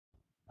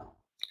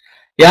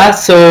Yeah,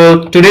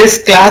 so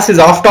today's class is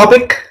off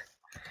topic.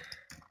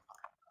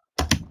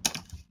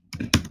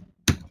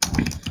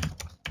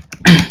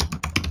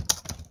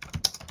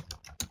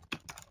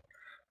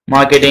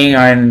 Marketing,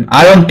 and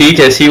I don't teach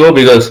SEO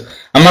because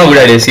I'm not good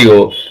at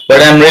SEO,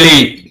 but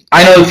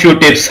I know a few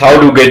tips how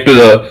to get to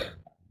the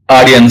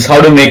audience,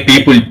 how to make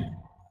people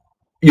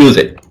use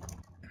it,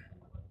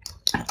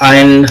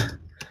 and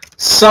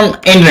some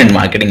internet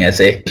marketing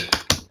essay.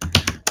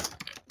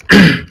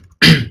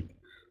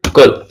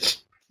 Cool.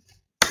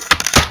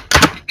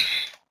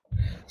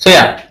 So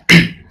yeah,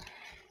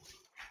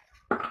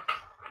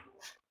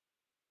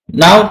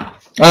 now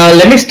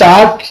let me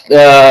start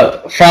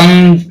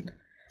from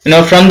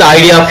the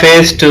idea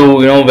phase to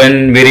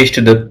when we reach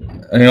to the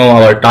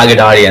our target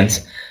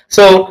audience.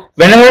 So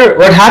whenever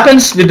what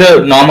happens with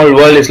the normal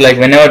world is like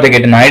whenever they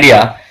get an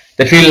idea,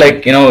 they feel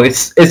like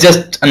it's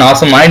just an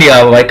awesome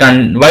idea. Why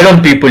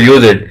don't people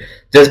use it?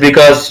 Just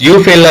because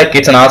you feel like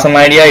it's an awesome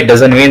idea, it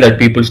doesn't mean that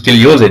people still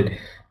use it.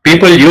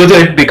 People use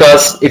it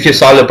because if you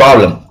solve a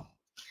problem.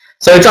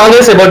 So it's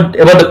always about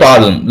the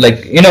problem.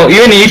 Like even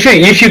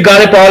if you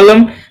got a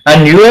problem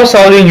and you are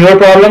solving your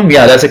problem,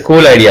 yeah, that's a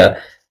cool idea.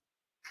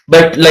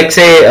 But like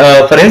say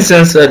for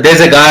instance, there's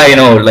a guy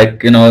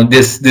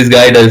this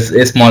guy does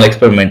a small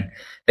experiment.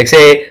 Like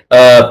say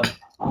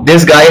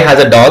this guy has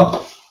a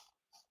dog.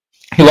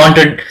 He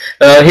wanted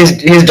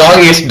his dog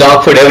eats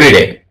dog food every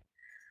day.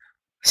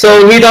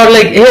 So he thought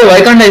like, hey, why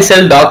can't I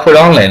sell dog food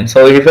online?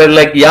 So he felt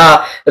like,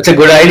 yeah, that's a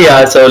good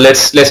idea. So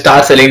let's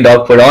start selling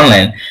dog food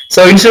online.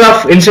 So instead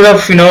of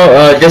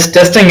just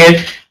testing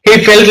it,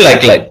 he felt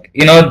like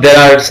there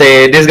are,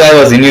 say, this guy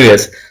was in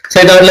US.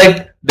 So he thought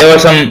like there were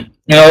some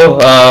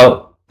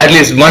at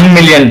least 1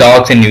 million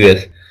dogs in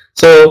US.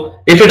 So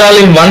if it all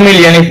in 1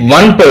 million, if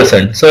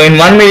 1%, so in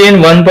 1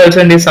 million,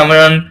 1% is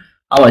somewhere on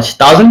how much?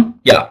 1,000?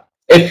 Yeah.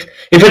 If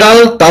it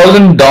all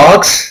 1,000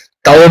 dogs,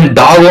 1,000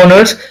 dog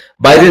owners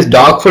buy this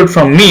dog food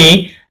from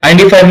me,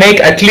 and if I make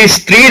at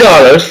least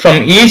 $3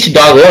 from each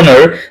dog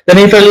owner, then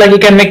he felt like he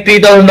can make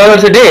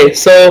 $3,000 a day.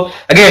 So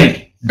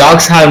again,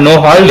 dogs have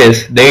no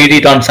holidays; they eat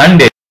it on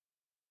Sunday.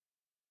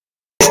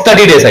 It's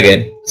 30 days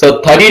again.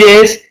 So 30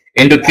 days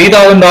into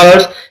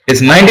 $3,000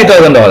 is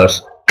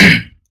 $90,000.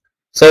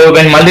 So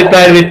when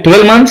multiplied with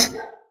 12 months,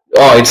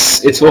 oh,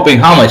 it's whopping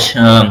how much?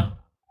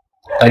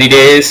 30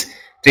 days,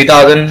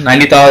 3,000,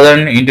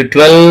 90,000 into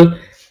 12.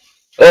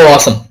 Oh,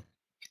 awesome,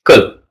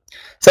 cool.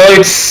 So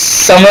it's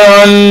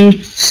somewhere on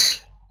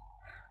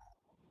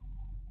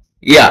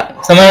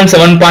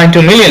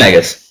 7.2 million, I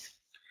guess.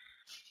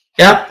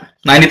 Yeah,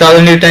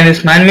 90,000 into 10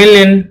 is 9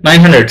 million,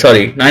 900,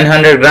 sorry,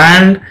 900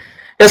 grand.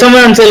 Yeah,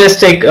 somewhere on, say, let's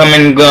take,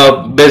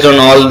 based on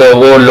all the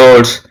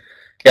overloads.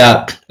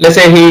 Yeah, let's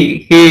say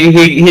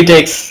he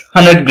takes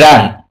 100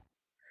 grand.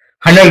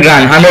 100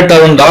 grand,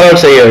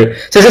 $100,000 a year.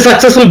 So it's a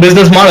successful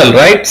business model,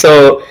 right?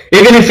 So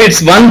even if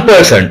it's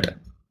 1%,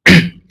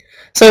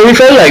 so he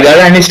felt like that,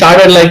 and he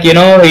started like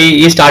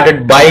he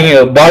started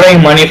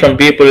borrowing money from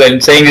people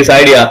and saying this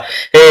idea.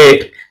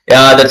 Hey,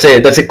 yeah, that's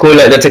a cool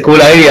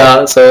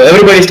idea. So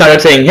everybody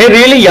started saying, hey,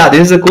 really? Yeah,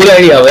 this is a cool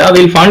idea. Yeah,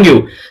 we'll fund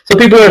you. So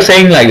people are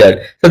saying like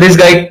that. So this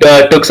guy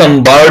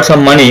borrowed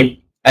some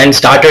money and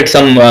started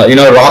some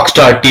rock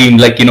star team,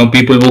 like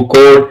people who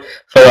code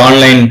for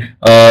online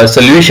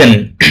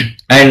solution,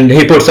 and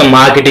he put some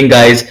marketing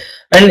guys,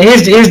 and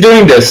he's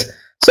doing this.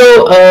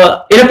 So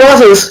in a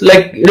process,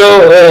 like he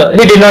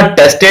did not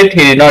test it,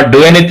 he did not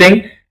do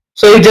anything.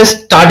 So he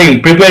just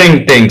starting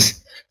preparing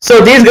things.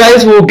 So these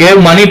guys who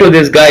gave money to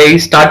this guy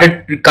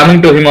started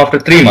coming to him after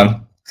 3 months,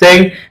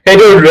 saying, "Hey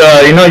dude,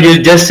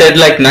 you just said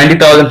like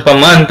 90,000 per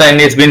month, and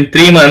it's been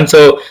 3 months,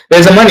 so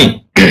there's a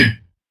money."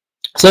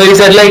 So he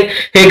said like,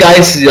 "Hey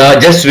guys,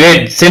 just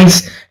wait.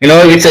 Since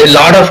it's a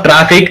lot of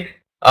traffic,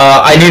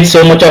 I need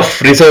so much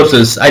of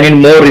resources. I need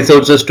more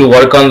resources to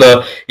work on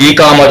the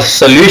e-commerce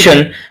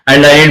solution,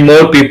 and I need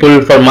more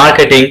people for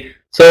marketing.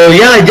 So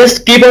yeah,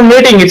 just keep on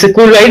waiting. It's a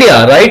cool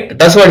idea, right?"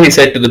 That's what he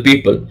said to the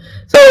people.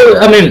 So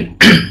I mean,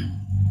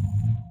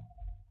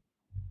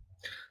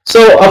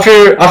 so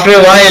after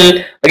a while,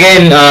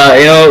 again,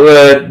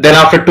 then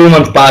after 2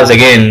 months passed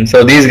again.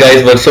 So these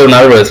guys were so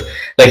nervous,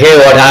 like, "Hey,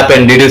 what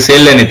happened? Did you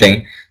sell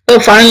anything?" So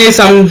finally,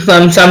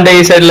 someday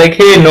he said like,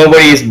 "Hey,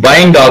 nobody is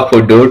buying dog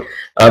food, dude.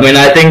 I mean,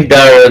 I think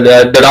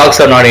the dogs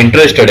are not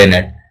interested in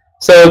it."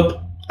 So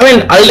I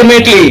mean,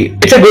 ultimately,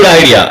 it's a good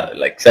idea,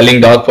 like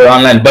selling dog food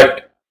online.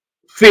 But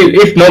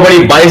if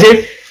nobody buys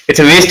it, it's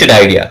a wasted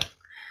idea.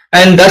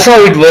 And that's how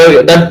it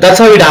works. That's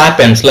how it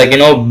happens. Like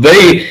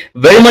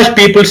very much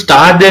people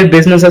start their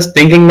businesses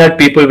thinking that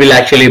people will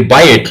actually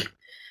buy it,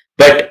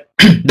 but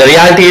the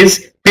reality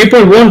is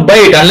people won't buy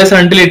it unless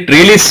and until it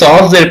really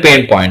solves their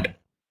pain point.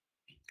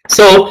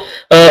 So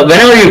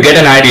whenever you get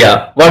an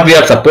idea, what we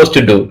are supposed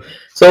to do.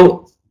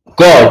 So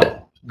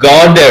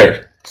God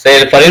there. Say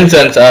for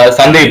instance,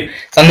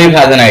 Sandeep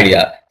has an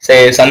idea.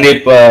 Say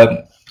Sandeep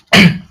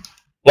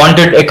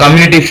wanted a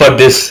community for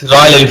this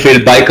Royal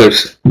Enfield bikers.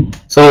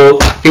 So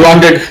he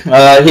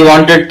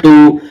wanted to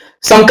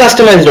some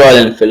customized Royal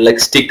Enfield like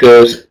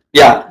stickers.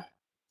 Yeah,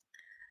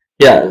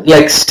 Yeah,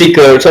 like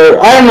stickers, or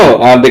I don't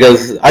know,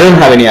 because I don't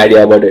have any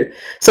idea about it.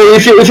 So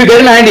if you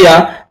get an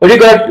idea,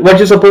 what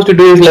you're supposed to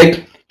do is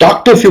like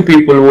talk to a few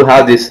people who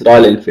have this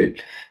Royal Enfield.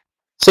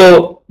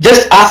 So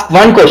just ask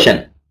one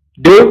question,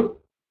 dude.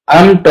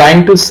 I'm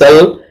trying to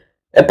sell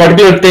a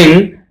particular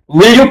thing.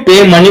 Will you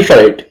pay money for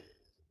it?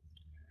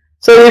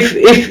 So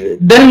if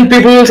then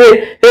people will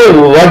say, hey,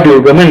 what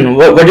dude? I mean,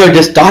 what you're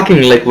just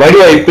talking? Like, why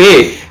do I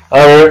pay?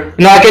 Or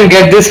I can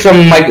get this from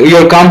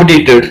your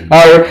competitor,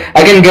 or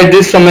I can get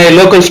this from a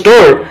local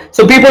store.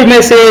 So people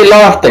may say a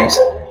lot of things.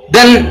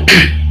 Then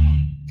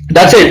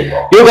that's it.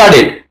 You got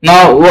it.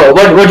 Now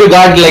what you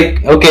got?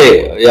 Like,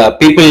 okay, yeah,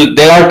 people,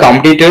 there are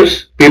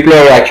competitors. People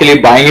are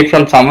actually buying it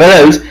from somewhere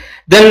else.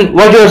 Then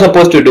what you are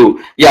supposed to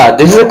do? Yeah,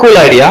 this is a cool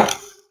idea.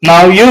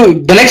 Now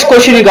the next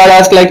question you got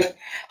asked, like,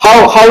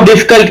 how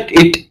difficult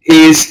it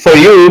is for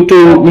you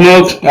to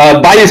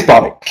buy this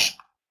product.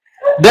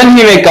 Then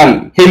he will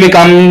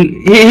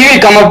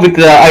come up with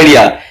the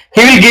idea.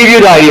 He will give you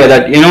the idea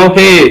that,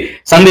 hey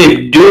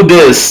Sandeep, do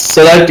this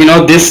so that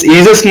this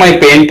eases my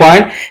pain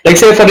point. Like,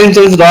 say for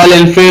instance, Royal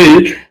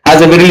Enfield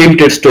has a very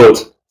limited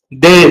stores.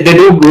 They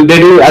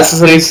do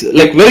accessories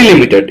like very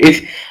limited.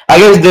 If I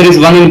guess there is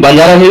one in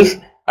Banjara Hills,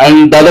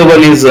 and the other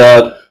one is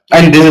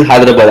and this is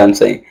Hyderabad, I'm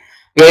saying.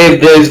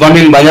 If there is one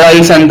in Banjara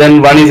Hills and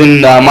then one is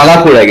in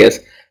Malapur, I guess.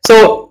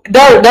 So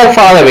they're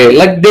far away.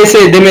 Like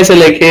they may say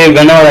like, hey,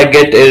 whenever I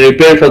get a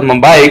repair for my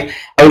bike,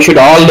 I should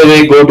all the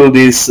way go to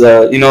this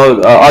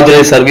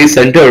authorized service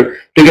center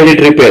to get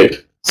it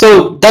repaired.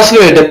 So that's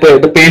where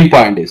the pain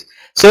point is.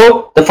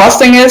 So the first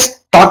thing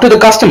is talk to the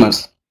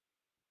customers.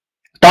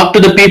 Talk to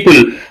the people.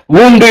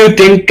 Whom do you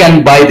think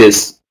can buy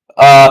this?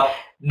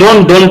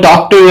 Don't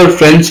talk to your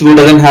friends who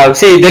doesn't have.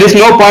 See, there is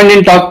no point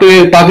in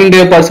talking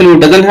to a person who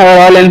doesn't have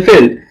a Royal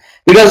Enfield,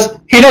 because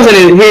he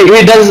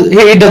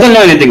doesn't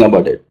know anything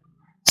about it.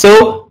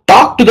 So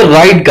talk to the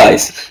right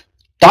guys.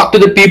 Talk to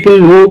the people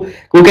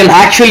who can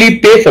actually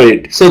pay for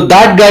it. So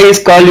that guy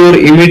is called your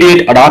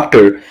immediate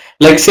adopter.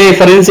 Like, say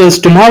for instance,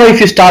 tomorrow if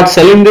you start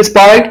selling this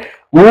product,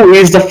 who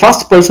is the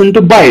first person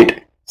to buy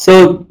it?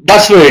 So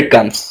that's where it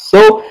comes.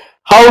 So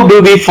how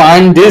do we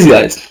find these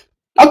guys?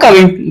 Now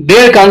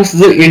there comes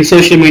the in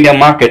social media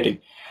marketing.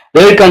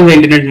 There comes the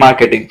internet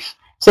marketing.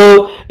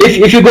 So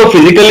if you go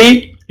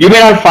physically, you may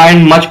not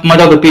find much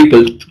of the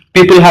people.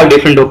 People have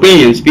different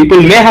opinions.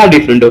 People may have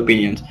different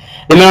opinions.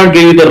 They may not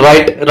give you the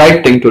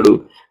right thing to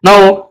do.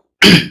 Now,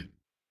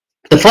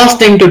 the first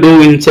thing to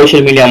do in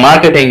social media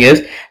marketing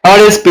is,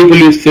 nowadays people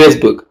use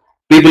Facebook,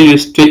 people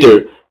use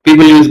Twitter,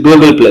 people use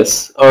Google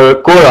Plus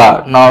or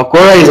Quora. Now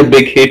Quora is a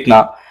big hit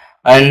now,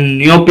 and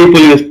people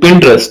use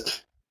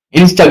Pinterest,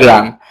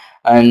 Instagram,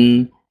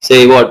 and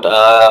say what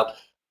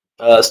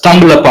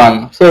Stumble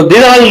Upon. So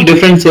these are all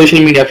different social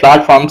media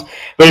platforms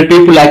where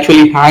people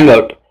actually hang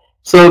out.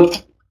 So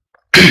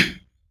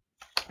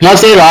now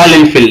say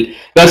Royal Enfield,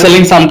 you are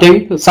selling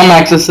something, some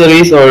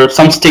accessories or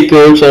some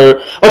stickers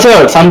or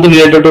whatever, something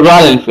related to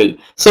Royal Enfield.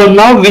 So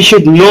now we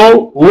should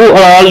know who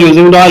are all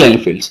using Royal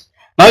Enfields.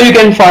 Now you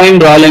can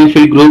find Royal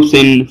Enfield groups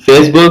in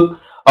Facebook,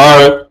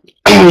 or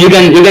you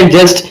can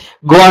just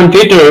go on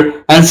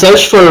Twitter and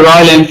search for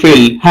Royal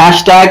Enfield,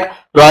 hashtag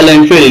Royal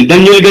Enfield.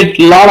 Then you'll get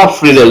a lot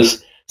of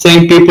results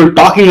saying people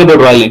talking about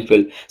Royal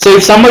Enfield. So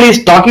if somebody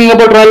is talking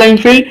about Royal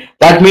Enfield,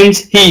 that means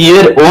he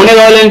either own a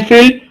Royal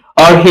Enfield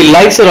or he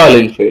likes a Royal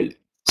Enfield.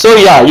 So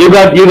yeah, you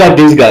got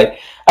this guy.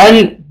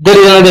 And there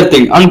is another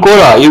thing. On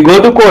Quora, you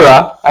go to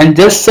Quora and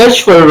just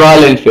search for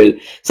Royal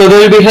Enfield. So there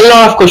will be a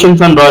lot of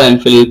questions on Royal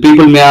Enfield.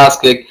 People may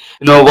ask like,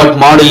 what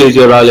model is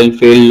your Royal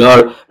Enfield,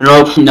 or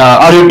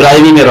are you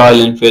driving a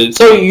Royal Enfield?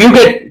 So you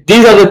get,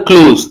 these are the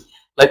clues,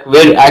 like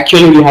where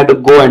actually you have to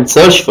go and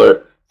search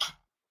for.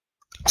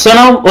 So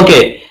now,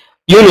 okay,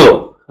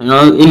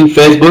 in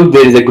Facebook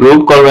there is a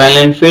group called Royal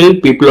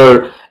Enfield. People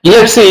are,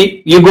 let's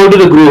say you go to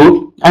the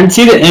group and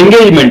see the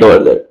engagement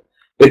over there.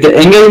 If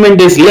the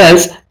engagement is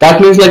less, that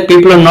means like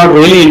people are not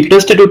really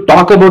interested to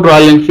talk about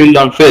Royal Enfield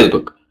on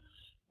Facebook.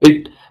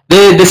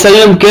 They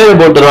seldom care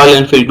about the Royal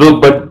Enfield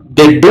group, but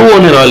they do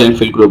own a Royal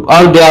Enfield group,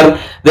 or they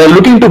are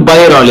looking to buy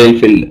a Royal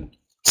Enfield.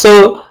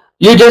 So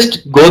you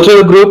just go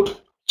through the group,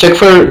 check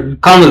for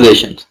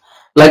conversations.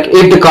 Like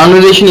if the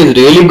conversation is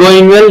really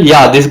going well,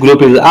 yeah, this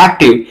group is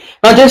active.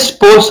 Now just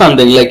post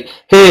something like,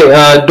 hey,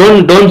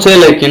 don't say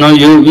like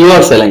you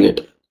are selling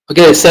it.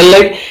 Okay, sell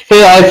like,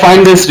 hey, I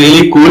find this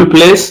really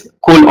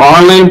cool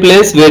online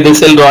place where they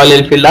sell Royal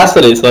Enfield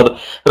accessories or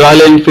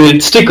Royal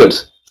Enfield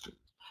stickers.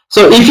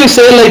 So if you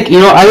say like,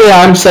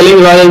 I'm selling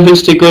Royal Enfield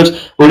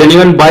stickers, would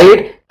anyone buy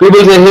it?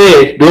 People say,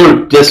 hey,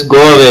 don't, just go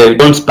away,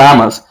 don't spam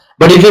us.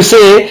 But if you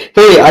say,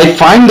 hey, I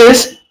find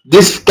this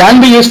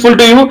can be useful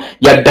to you,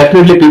 yeah,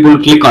 definitely people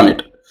will click on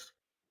it.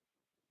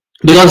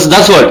 Because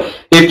that's what,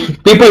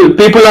 if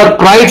people are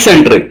pride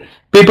centric.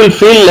 People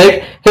feel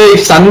like, hey,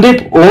 if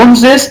Sandeep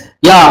owns this,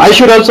 yeah, I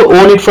should also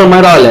own it for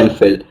my Royal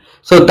Enfield.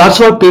 So that's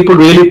what people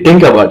really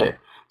think about it.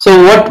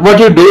 So what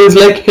you do is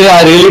like, hey,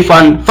 I really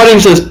find, for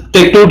instance,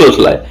 take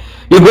Tutoslive.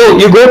 You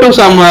go to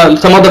some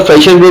of the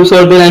fashion groups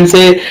out there and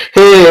say,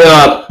 hey,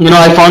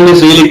 I found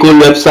this really cool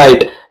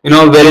website.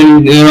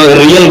 wherein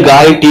a real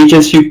guy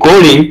teaches you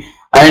coding,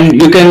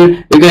 and you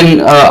can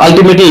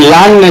ultimately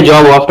land a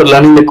job after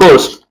learning the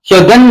course.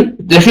 So then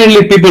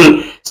definitely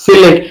people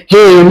feel like,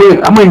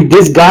 hey, I mean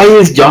this guy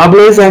is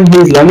jobless and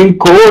he's learning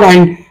code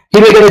and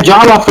he may get a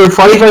job after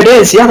 45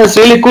 days. Yeah, that's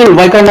really cool.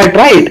 Why can't I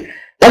try it?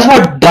 That's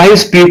what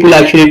drives people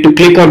actually to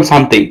click on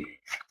something.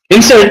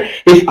 Instead,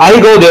 if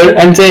I go there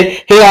and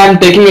say, "Hey, I'm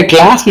taking a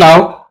class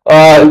now.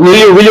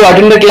 Will you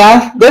attend the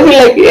class?" They feel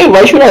like, "Hey,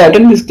 why should I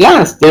attend this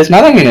class? There's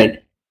nothing in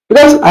it."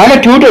 Because I'm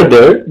a tutor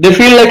there. They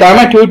feel like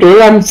I'm a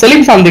tutor. I'm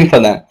selling something for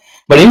them.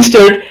 But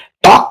instead,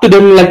 talk to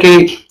them like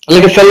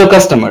a fellow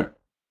customer.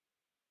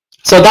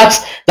 So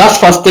that's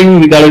first thing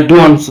we gotta do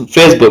on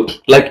Facebook.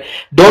 Like,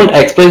 don't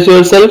express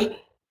yourself.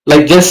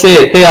 Like, just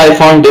say, "Hey, I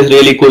found this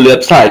really cool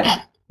website."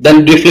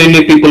 Then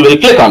definitely people will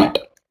click on it.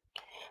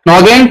 Now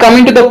again,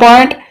 coming to the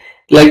point,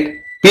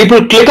 like,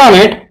 people click on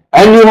it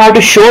and you have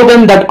to show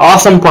them that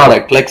awesome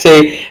product. Like, say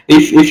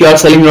if you are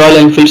selling Royal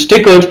Enfield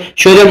stickers,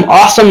 show them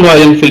awesome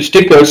Royal Enfield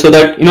stickers so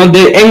that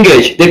they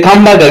engage, they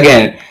come back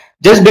again.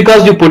 Just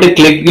because you put a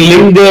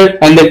link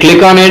there and they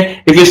click on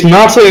it, if it's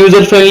not so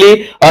user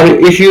friendly, or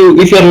if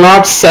you're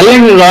not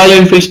selling Royal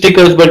Enfield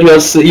stickers but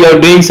you're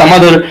doing some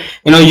other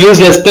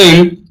useless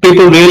thing,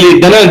 people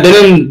really then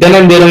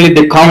and there only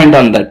they comment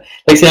on that,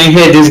 like saying,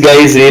 hey, this guy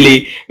is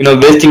really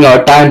wasting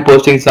our time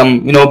posting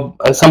some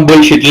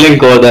bullshit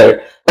link over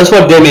there. That's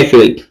what they may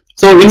feel.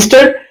 So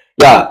instead,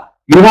 yeah,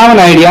 you have an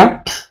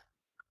idea,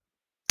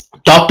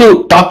 talk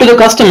to the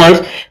customers.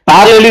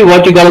 Parallelly,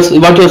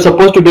 what you're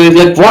supposed to do is,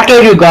 like,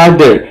 whatever you got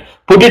there,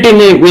 put it in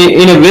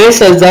a way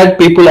such that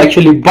people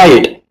actually buy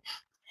it.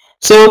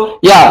 So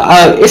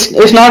yeah,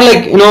 it's not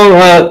like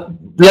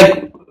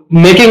like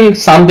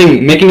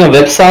making a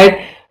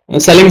website,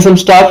 selling some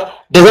stuff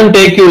doesn't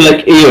take you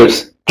like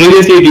years.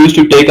 Previously, it used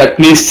to take at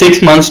least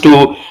 6 months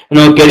to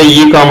get a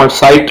e-commerce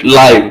site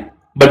live.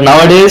 But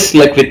nowadays,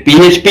 like with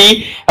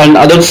PHP and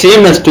other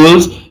CMS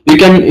tools, you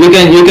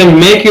can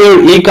make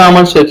your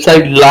e-commerce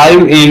website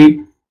live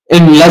in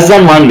less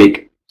than 1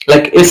 week.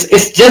 Like,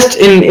 it's just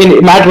in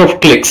a matter of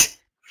clicks.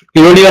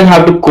 You don't even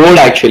have to code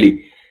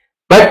actually.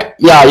 But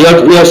yeah,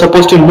 you're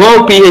supposed to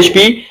know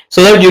PHP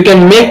so that you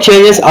can make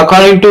changes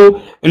according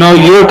to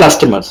your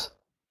customers.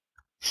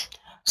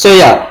 So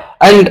yeah,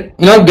 and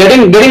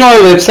getting our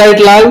website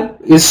live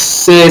is,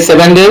 say,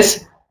 7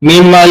 days.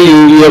 Meanwhile,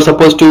 you're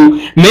supposed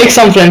to make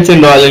some friends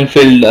in Royal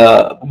Enfield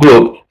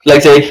group.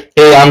 Like, say,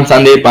 hey, I'm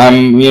Sandeep.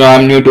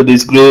 I'm new to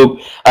this group.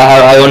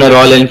 I own a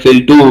Royal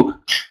Enfield too.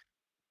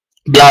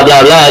 Blah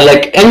blah blah.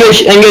 Like,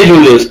 engage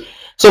users.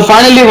 So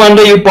finally, one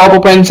day you pop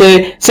up and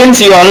say,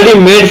 since you already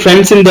made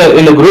friends in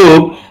the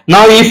group,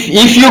 now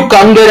if you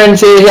come there and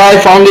say, yeah, I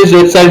found this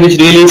website which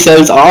really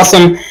sells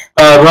awesome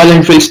Royal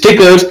Enfield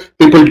stickers,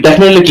 people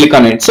definitely click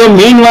on it. So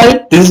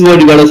meanwhile, this is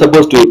what you gotta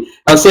supposed to.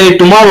 Now say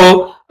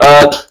tomorrow,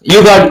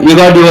 you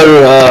got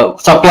your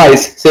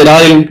supplies. Say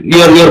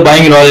you're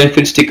buying Royal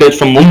Enfield stickers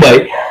from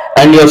Mumbai,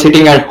 and you're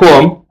sitting at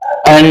home,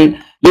 and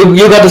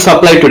you got the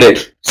supply today.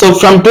 So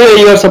from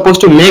today, you are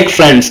supposed to make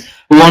friends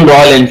who want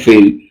Royal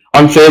Enfield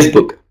on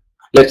Facebook,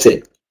 let's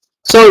say.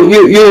 So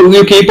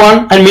you keep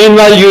on, and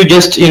meanwhile you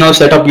just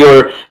set up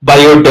buy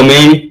your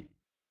domain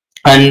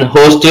and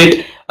host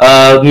it,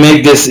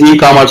 make this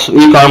e-commerce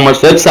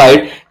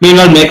website.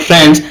 Meanwhile, make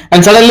friends,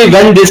 and suddenly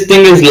when this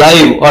thing is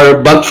live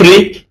or bug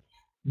free,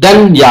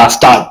 then yeah,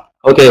 start.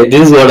 Okay,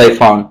 this is what I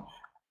found.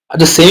 At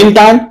the same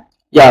time,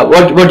 yeah,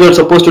 what you're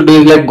supposed to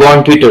do is, like, go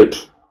on Twitter.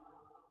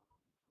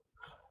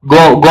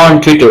 Go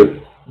on Twitter.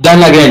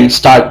 Then again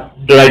start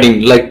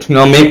writing, like,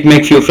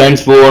 make few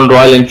friends who own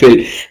Royal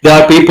Enfield.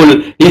 There are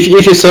people, if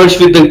you search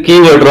with the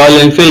keyword Royal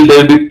Enfield,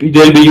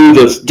 there'll be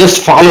users.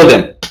 Just follow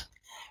them.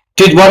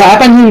 What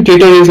happens in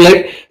Twitter is,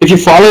 like, if you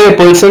follow a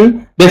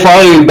person, they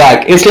follow you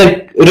back. It's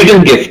like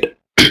written gift.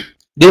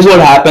 This is what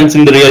happens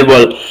in the real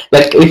world.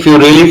 Like, if you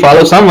really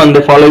follow someone,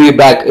 they follow you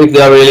back if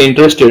they are really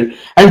interested.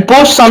 And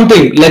post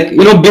something, like,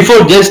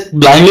 before just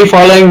blindly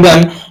following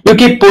them, you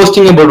keep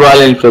posting about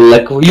Royal Enfield,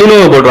 like,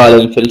 about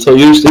Royal Enfield. So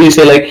you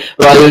say, like,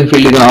 Royal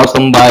Enfield is an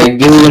awesome bike.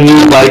 This is a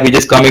new bike which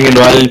is coming in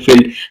Royal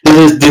Enfield.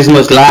 This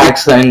much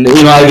lakhs, and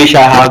I wish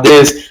I have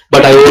this,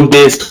 but I own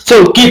this.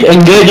 So keep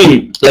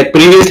engaging. Like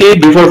previously,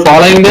 before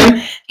following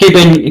them, keep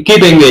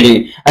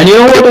engaging. And you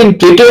know what? In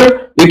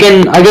Twitter, you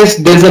can, I guess,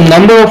 there's a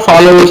number of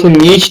followers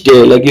in each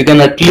day. Like, you can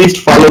at least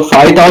follow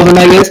 5,000,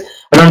 I guess.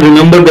 I don't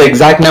remember the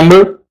exact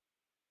number.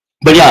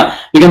 But yeah,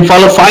 you can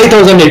follow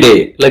 5,000 a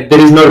day. Like, there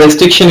is no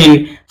restriction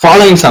in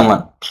following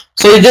someone.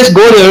 So you just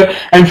go there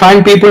and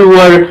find people who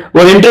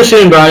are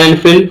interested in Royal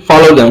Enfield.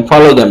 Follow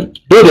them.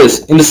 Do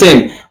this in the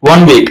same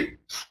 1 week.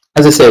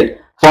 As I said,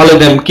 follow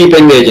them, keep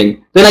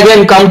engaging. Then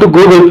again, come to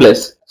Google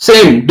Plus.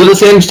 Same, do the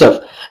same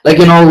stuff. Like,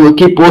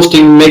 keep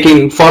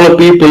posting, follow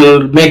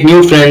people, make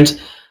new friends.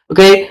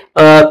 Okay.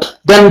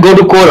 Then go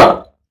to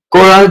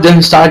Quora.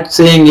 Then start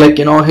saying, like,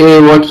 hey,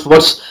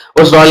 what's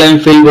Royal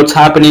Enfield? What's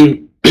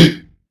happening?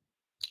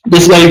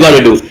 This is what you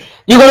gotta do.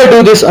 You gotta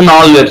do this on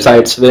all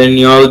websites when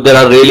there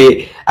are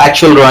really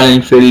actual Royal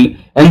Enfield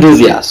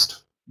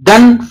enthusiasts.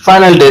 Then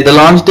final day, the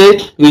launch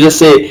date, you just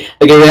say,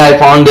 okay, hey, I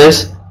found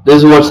this. This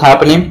is what's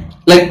happening.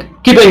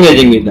 Like keep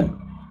engaging with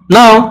them.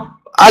 Now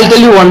I'll tell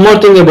you one more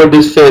thing about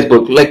this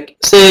Facebook. Like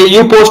say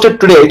you posted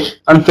today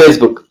on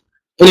Facebook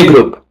in a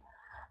group.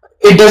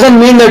 It doesn't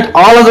mean that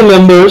all of the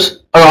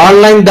members are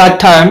online that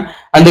time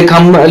and they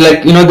come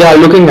like they are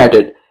looking at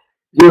it.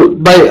 You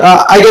by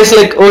I guess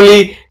like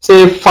only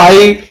say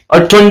 5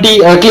 or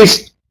 20, at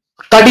least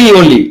 30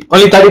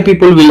 only 30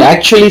 people will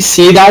actually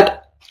see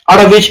that,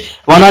 out of which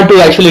one or two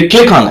actually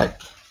click on it.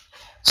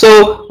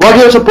 So what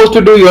you're supposed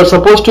to do, you're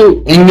supposed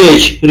to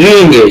engage,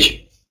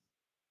 re-engage.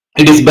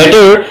 It is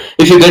better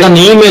if you get an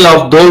email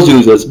of those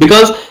users,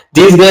 because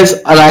these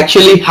guys are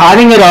actually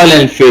having a Royal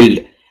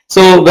Enfield.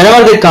 So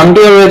whenever they come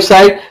to your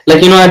website,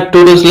 like at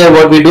Tutoslive,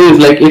 what we do is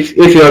like if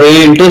you're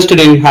really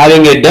interested in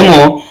having a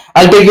demo,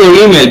 I'll take your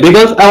email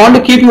because I want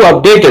to keep you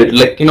updated.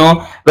 Like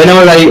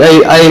whenever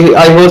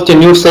I host a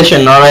new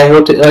session or I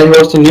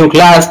host a new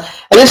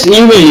class, I just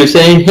email you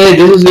saying, hey,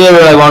 this is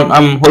where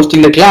I'm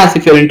hosting the class.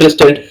 If you're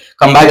interested,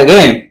 come back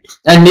again.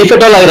 And if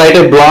at all I write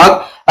a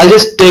blog, I'll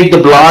just take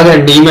the blog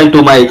and email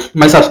to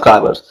my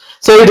subscribers.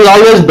 So it is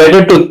always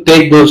better to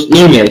take those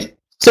emails.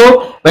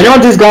 So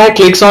whenever this guy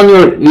clicks on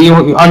your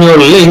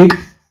link,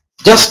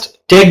 just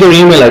take their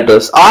email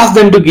address. Ask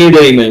them to give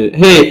their email.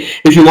 Hey,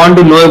 if you want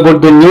to know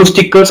about the new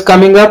stickers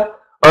coming up,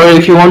 or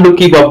if you want to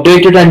keep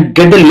updated and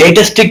get the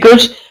latest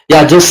stickers,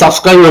 yeah, just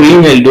subscribe your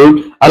email,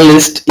 dude. I'll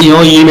list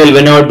email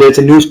whenever there's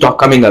a new stock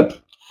coming up.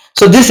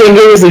 So this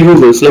engages the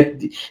users. Like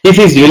if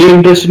he's really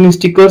interested in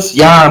stickers,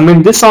 yeah, I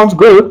mean this sounds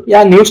good.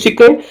 Yeah, new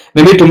sticker.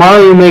 Maybe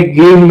tomorrow you may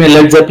give him a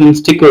Led Zeppelin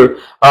sticker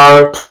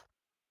or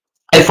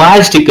a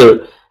fire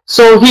sticker.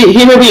 So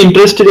he may be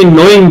interested in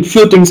knowing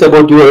few things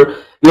about your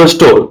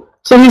store.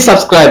 So he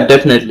subscribed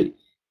definitely.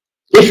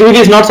 If he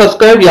is not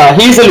subscribed, yeah,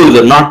 he's a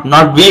loser,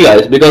 not we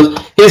guys, because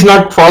he's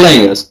not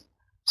following us.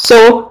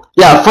 So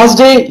yeah, first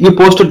day you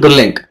posted the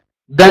link,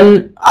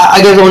 then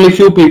I guess only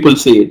few people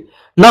see it.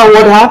 Now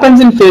what happens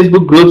in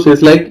Facebook groups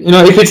is like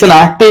if it's an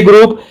active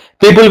group,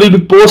 people will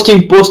be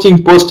posting,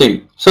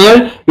 so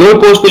that your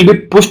post will be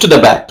pushed to the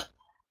back.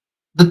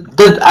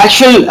 The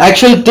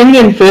actual thing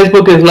in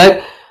Facebook is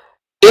like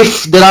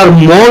if there are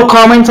more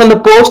comments on the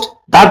post,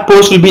 that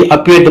post will be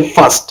appear the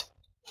first.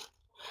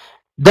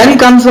 Then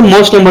comes the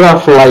most number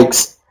of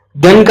likes.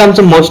 Then comes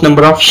the most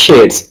number of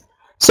shares.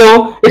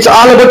 So it's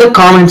all about the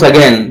comments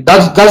again.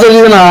 That's the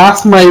reason I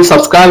ask my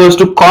subscribers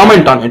to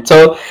comment on it.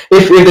 So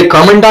if they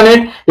comment on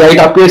it, yeah, it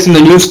appears in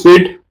the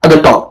newsfeed at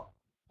the top,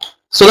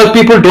 so that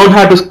people don't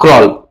have to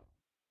scroll.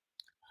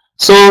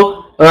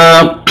 So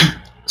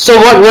so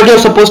what you're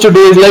supposed to do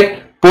is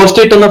like post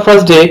it on the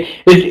first day.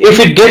 If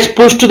it gets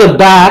pushed to the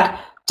back,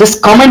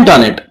 just comment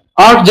on it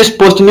or just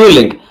post a new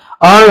link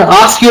or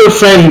ask your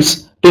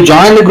friends to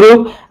join the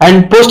group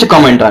and post a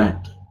comment on it,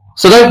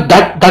 so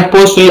that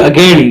post will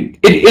again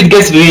it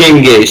gets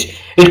re-engaged,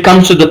 it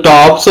comes to the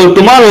top. So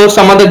tomorrow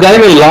some other guy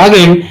will log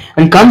in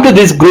and come to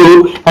this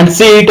group and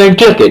see it and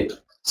click it.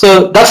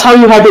 So that's how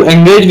you have to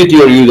engage with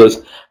your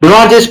users. Do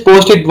not just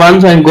post it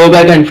once and go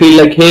back and feel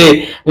like,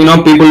 hey,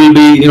 people will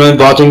be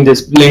watching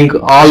this link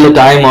all the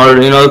time, or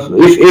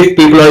if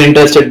people are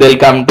interested they'll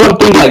come. Don't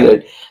think like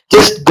that.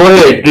 Just go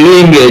ahead,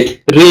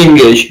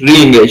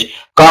 re-engage,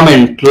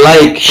 comment,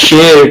 like,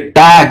 share,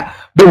 tag,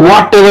 do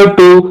whatever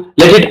to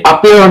let it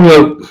appear on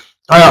your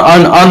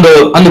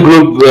on the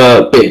group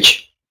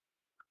page.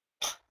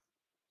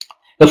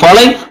 The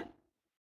following.